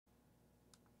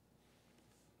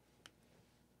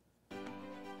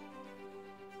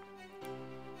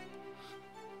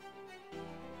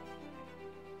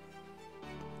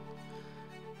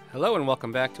Hello and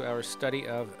welcome back to our study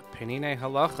of Peninei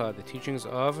Halacha, the teachings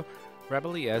of Rav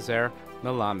Eliezer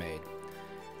Melamed.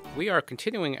 We are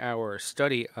continuing our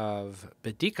study of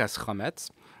Bedikat Chametz,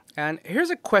 and here's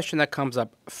a question that comes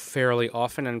up fairly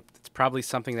often, and it's probably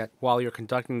something that while you're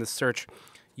conducting the search,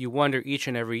 you wonder each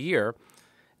and every year,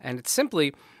 and it's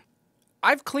simply,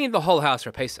 I've cleaned the whole house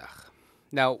for Pesach.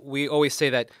 Now, we always say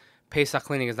that Pesach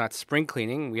cleaning is not spring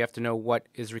cleaning. We have to know what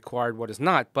is required, what is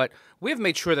not. But we have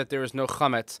made sure that there is no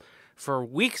chametz for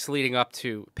weeks leading up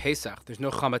to Pesach. There's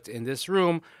no chametz in this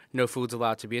room. No food's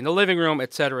allowed to be in the living room,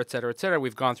 etc., etc., etc.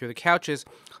 We've gone through the couches.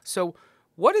 So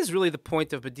what is really the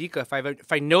point of Bedika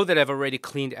if I know that I've already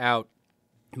cleaned out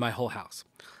my whole house?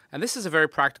 And this is a very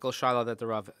practical shaila that the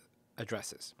Rav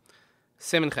addresses.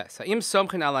 Siman Ches. Ha'im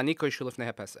somchen ala nikoy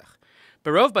shulifnei Pesach.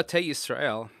 Berov batei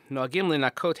Yisrael noagim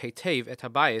linakot heitev et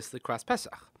habayis likras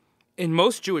Pesach. In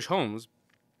most Jewish homes,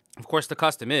 of course, the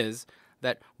custom is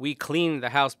that we clean the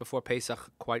house before Pesach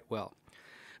quite well.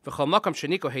 V'chol makom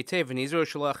sheniko heitev v'nizur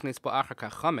shelo achnis bo achar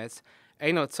kach chametz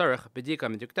eino tzarich bedika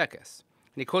medukdekes.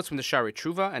 And he quotes from the Shari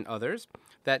Tshuva and others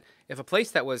that if a place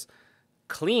that was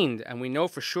cleaned and we know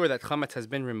for sure that chametz has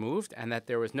been removed and that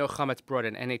there was no chametz brought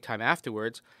in any time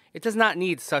afterwards, it does not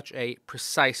need such a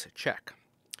precise check.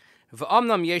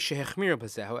 However,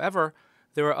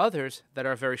 there are others that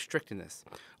are very strict in this.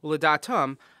 And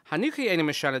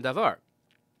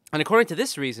according to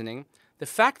this reasoning, the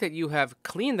fact that you have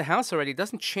cleaned the house already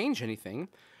doesn't change anything.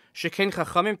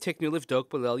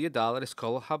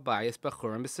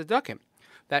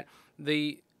 That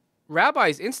the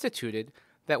rabbis instituted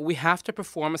that we have to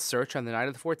perform a search on the night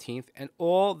of the 14th, and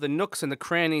all the nooks and the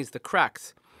crannies, the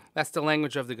cracks, that's the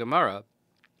language of the Gemara.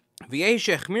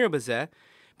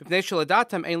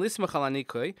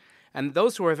 And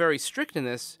those who are very strict in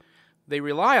this, they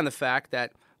rely on the fact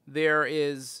that there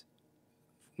is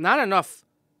not enough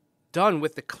done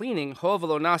with the cleaning,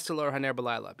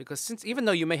 because since even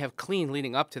though you may have cleaned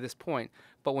leading up to this point,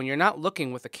 but when you're not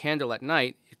looking with a candle at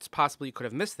night, it's possible you could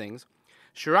have missed things.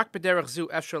 Because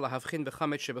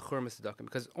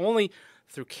only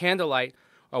through candlelight,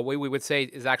 or way we would say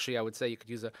is actually, I would say you could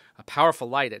use a powerful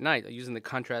light at night, using the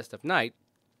contrast of night.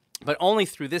 But only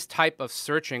through this type of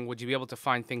searching would you be able to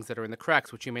find things that are in the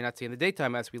cracks, which you may not see in the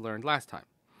daytime, as we learned last time.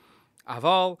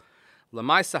 Aval,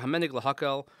 lamaisa hamenig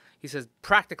lahakel. He says,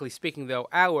 practically speaking, though,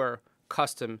 our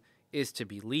custom is to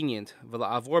be lenient. We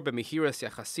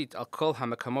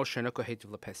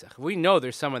know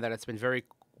there's someone that has been very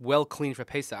well cleaned for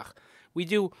Pesach. We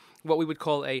do what we would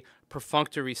call a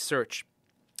perfunctory search.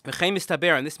 And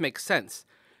this makes sense.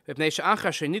 Because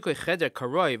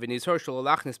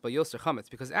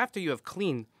after you have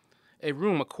cleaned a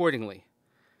room accordingly,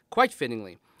 quite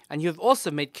fittingly, and you have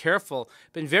also been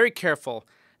very careful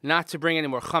not to bring any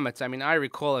more chametz. I mean, I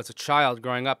recall as a child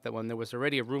growing up that when there was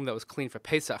already a room that was clean for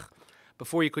Pesach,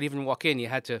 before you could even walk in, you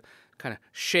had to kind of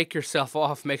shake yourself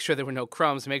off, make sure there were no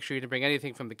crumbs, make sure you didn't bring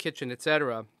anything from the kitchen,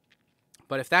 etc.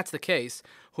 But if that's the case,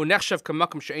 so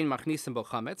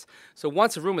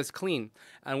once a room is clean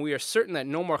and we are certain that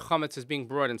no more chametz is being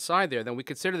brought inside there, then we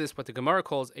consider this what the Gemara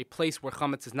calls a place where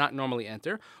chametz does not normally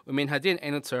enter. And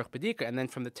then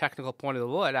from the technical point of the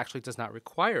law, it actually does not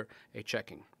require a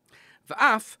checking.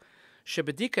 And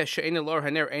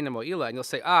you'll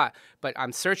say, but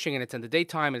I'm searching and it's in the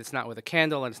daytime and it's not with a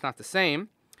candle and it's not the same.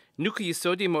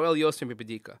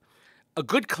 A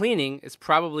good cleaning is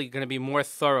probably going to be more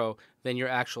thorough than your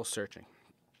actual searching.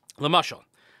 Lamashal,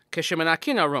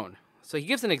 keshemanakin aron. So he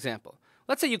gives an example.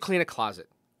 Let's say you clean a closet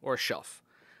or a shelf.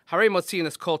 Harei motziin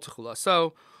es kol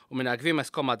techulaso, umenagvim es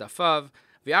kol madafav,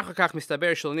 v'achar kach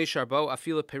mistaber shel nishar bo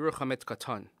afilu peruch hametz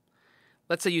katan.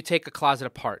 Let's say you take a closet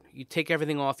apart. You take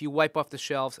everything off, you wipe off the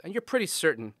shelves, and you're pretty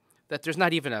certain that there's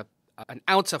not even an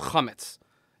ounce of chametz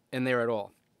in there at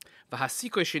all. And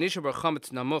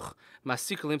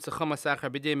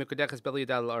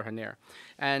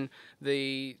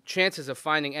the chances of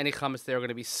finding any chametz there are going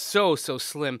to be so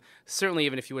slim, certainly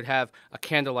even if you would have a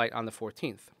candlelight on the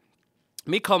 14th.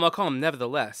 Mikol makom,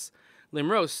 nevertheless,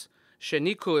 limros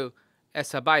sheniku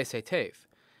es habayis hetev.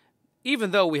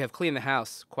 Even though we have cleaned the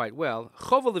house quite well,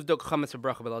 now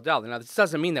this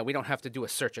doesn't mean that we don't have to do a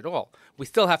search at all. We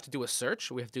still have to do a search.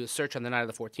 We have to do a search on the night of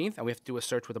the 14th, and we have to do a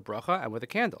search with a bracha and with a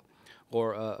candle,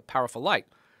 or a powerful light.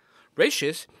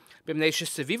 First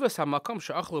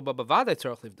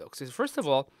of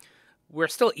all, we're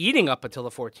still eating up until the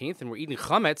 14th, and we're eating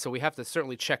chametz, so we have to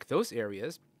certainly check those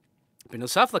areas.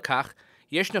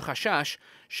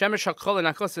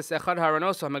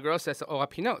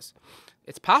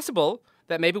 It's possible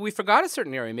that maybe we forgot a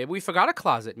certain area, maybe we forgot a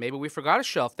closet, maybe we forgot a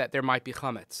shelf, that there might be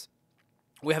chametz.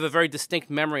 we have a very distinct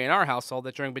memory in our household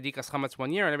that during Bedikas Chametz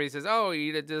one year, and everybody says, oh,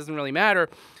 it doesn't really matter,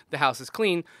 the house is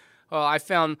clean. Well, I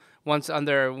found once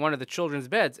under one of the children's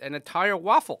beds an entire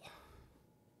waffle,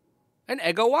 an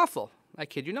Eggo waffle. I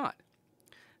kid you not.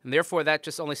 And therefore, that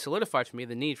just only solidified for me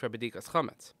the need for Bedikas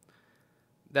Chametz.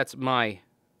 That's my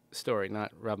story,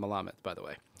 not Rav Melamed, by the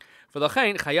way.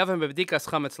 V'lachein chayavim b'bedikas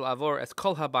chametz la'avor es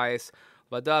kol habayis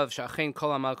v'adav she'achein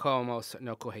kol ha'malkomos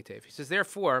no kohetev. He says,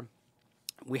 therefore,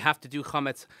 we have to do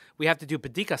chametz, we have to do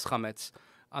bedikas chametz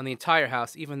on the entire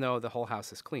house, even though the whole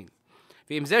house is clean.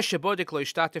 And if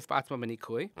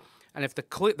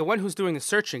the one who's doing the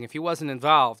searching, if he wasn't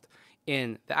involved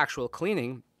in the actual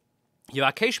cleaning,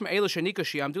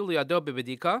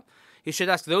 he should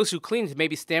ask those who clean to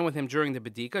maybe stand with him during the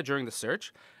bedika, during the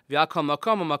search.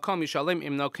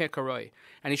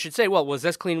 And he should say, well, was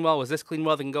this clean well? Was this clean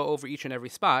well? They can go over each and every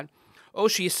spot. Or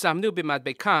maybe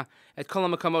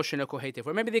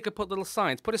they could put little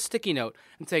signs, put a sticky note,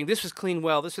 and saying, this was clean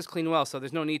well, this was clean well, so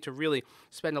there's no need to really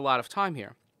spend a lot of time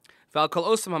here. And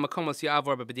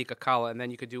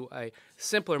then you could do a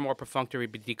simpler, more perfunctory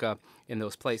bedika in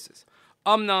those places.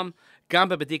 But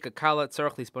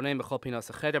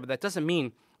that doesn't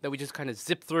mean that we just kind of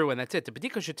zip through and that's it. The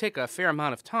bedika should take a fair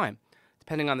amount of time,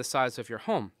 depending on the size of your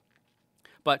home.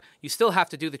 But you still have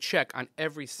to do the check on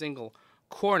every single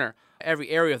corner, every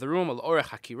area of the room,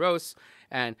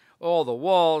 and all the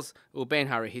walls, and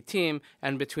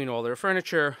between all their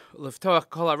furniture, and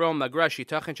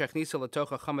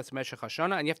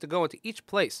you have to go into each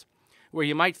place where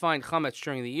you might find chametz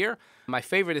during the year. My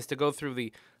favorite is to go through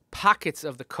the pockets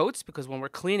of the coats, because when we're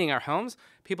cleaning our homes,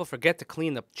 people forget to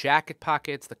clean the jacket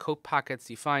pockets, the coat pockets.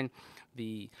 You find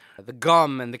the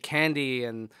gum and the candy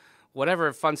and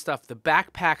whatever fun stuff, the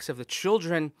backpacks of the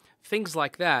children, things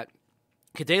like that.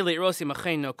 We have to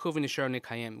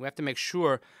make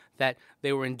sure that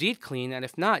they were indeed clean, and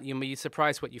if not, you may be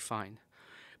surprised what you find.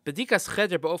 And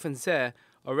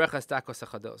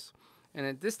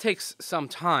this takes some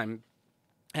time.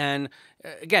 And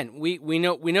again, we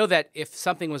know that if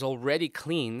something was already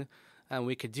clean,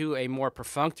 we could do a more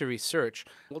perfunctory search.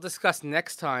 We'll discuss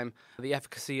next time the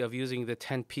efficacy of using the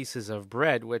 10 pieces of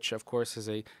bread, which of course is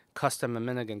a custom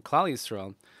minhag in Klal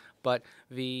Yisrael. But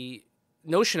the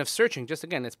notion of searching, just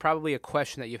again, it's probably a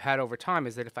question that you've had over time,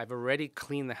 is that if I've already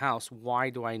cleaned the house,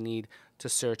 why do I need to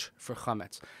search for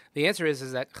chametz? The answer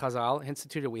is that Chazal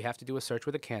instituted we have to do a search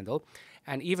with a candle,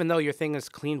 and even though your thing is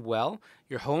cleaned well,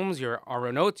 your homes, your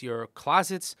aronot, your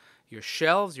closets, your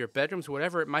shelves, your bedrooms,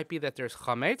 whatever it might be that there's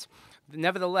chametz,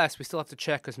 nevertheless, we still have to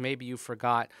check because maybe you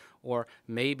forgot or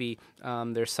maybe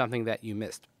there's something that you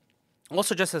missed.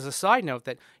 Also, just as a side note,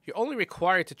 that you're only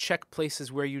required to check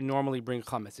places where you normally bring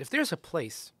chametz. If there's a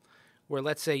place where,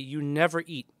 let's say, you never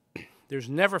eat, there's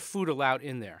never food allowed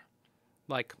in there,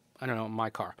 like, I don't know, my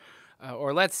car.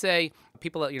 Or let's say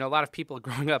people, a lot of people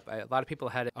growing up, a lot of people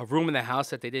had a room in the house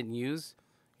that they didn't use.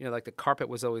 Like the carpet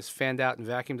was always fanned out and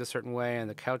vacuumed a certain way, and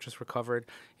the couches were covered.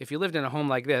 If you lived in a home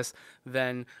like this,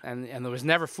 then and there was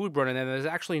never food brought in there, there's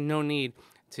actually no need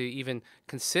to even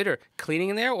consider cleaning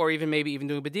in there, or even maybe even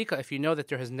doing bedika if you know that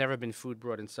there has never been food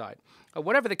brought inside.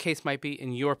 Whatever the case might be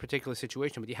in your particular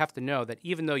situation, but you have to know that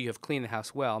even though you have cleaned the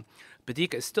house well,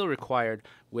 bedika is still required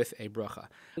with a bracha.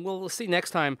 We'll see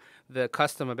next time the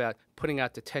custom about putting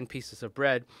out the 10 pieces of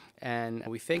bread, and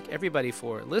we thank everybody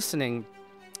for listening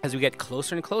as we get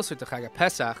closer and closer to Chag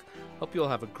Pesach. Hope you all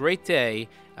have a great day,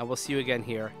 and we'll see you again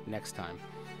here next time.